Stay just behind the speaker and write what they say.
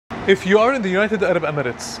If you are in the United Arab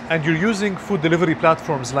Emirates and you're using food delivery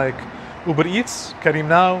platforms like Uber Eats, Careem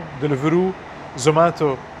Now, Deliveroo,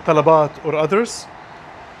 Zomato, Talabat, or others,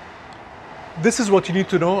 this is what you need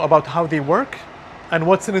to know about how they work and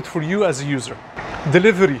what's in it for you as a user.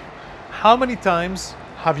 Delivery. How many times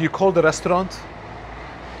have you called a restaurant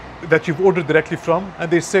that you've ordered directly from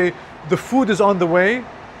and they say the food is on the way,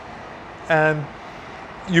 and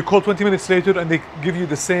you call 20 minutes later and they give you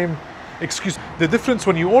the same excuse? The difference: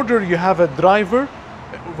 when you order, you have a driver.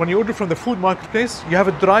 When you order from the food marketplace, you have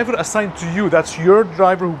a driver assigned to you. That's your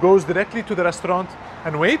driver who goes directly to the restaurant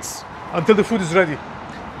and waits until the food is ready.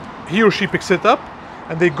 He or she picks it up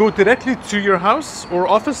and they go directly to your house or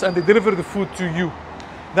office and they deliver the food to you.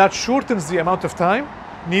 That shortens the amount of time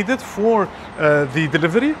needed for the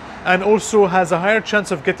delivery and also has a higher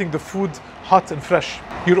chance of getting the food hot and fresh.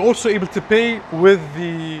 You're also able to pay with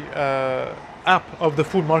the app of the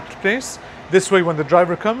food marketplace. This way, when the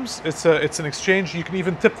driver comes, it's an exchange. You can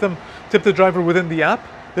even tip the driver within the app.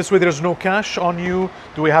 This way there's no cash on you.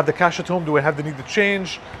 Do we have the cash at home? Do we have the needed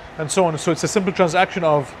change? And so on. So it's a simple transaction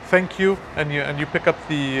of thank you, and you pick up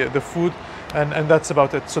the food, and that's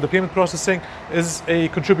about it. So the payment processing is a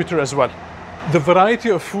contributor as well. The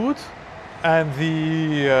variety of food and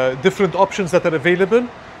the different options that are available,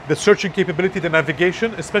 the searching capability, the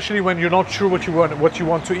navigation, especially when you're not sure what you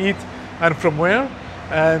want to eat and from where,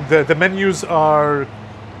 and the menus are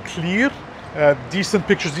clear, decent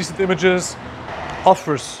pictures, decent images,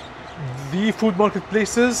 offers. The food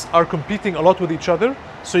marketplaces are competing a lot with each other,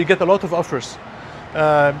 so you get a lot of offers.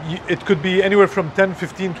 It could be anywhere from 10,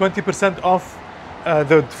 15, 20% off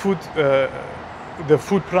the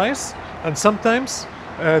food price, and sometimes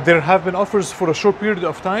there have been offers for a short period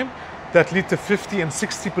of time that lead to 50 and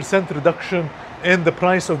 60% reduction in the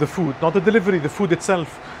price of the food, not the delivery, the food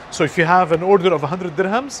itself. So if you have an order of 100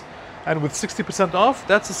 dirhams and with 60% off,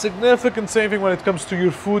 that's a significant saving when it comes to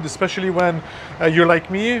your food, especially when you're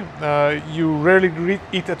like me, you rarely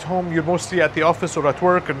eat at home, you're mostly at the office or at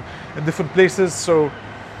work and in different places. So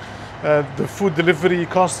the food delivery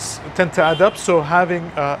costs tend to add up. So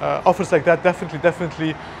having offers like that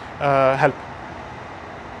definitely help.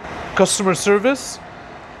 Customer service.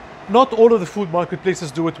 Not all of the food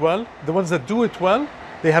marketplaces do it well. The ones that do it well,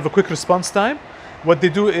 they have a quick response time. What they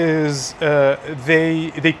do is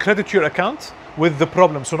they credit your account with the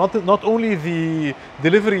problem. So not only the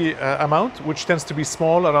delivery amount, which tends to be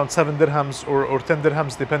small, around 7 dirhams or 10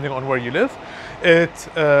 dirhams, depending on where you live.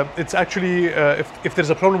 It's actually, if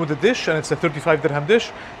there's a problem with the dish and it's a 35 dirham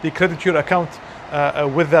dish, they credit your account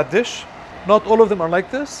with that dish. Not all of them are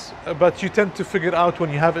like this, but you tend to figure out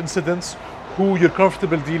when you have incidents who you're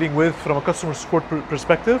comfortable dealing with from a customer support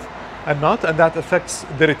perspective and not, and that affects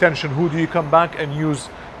the retention. Who do you come back and use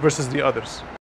versus the others?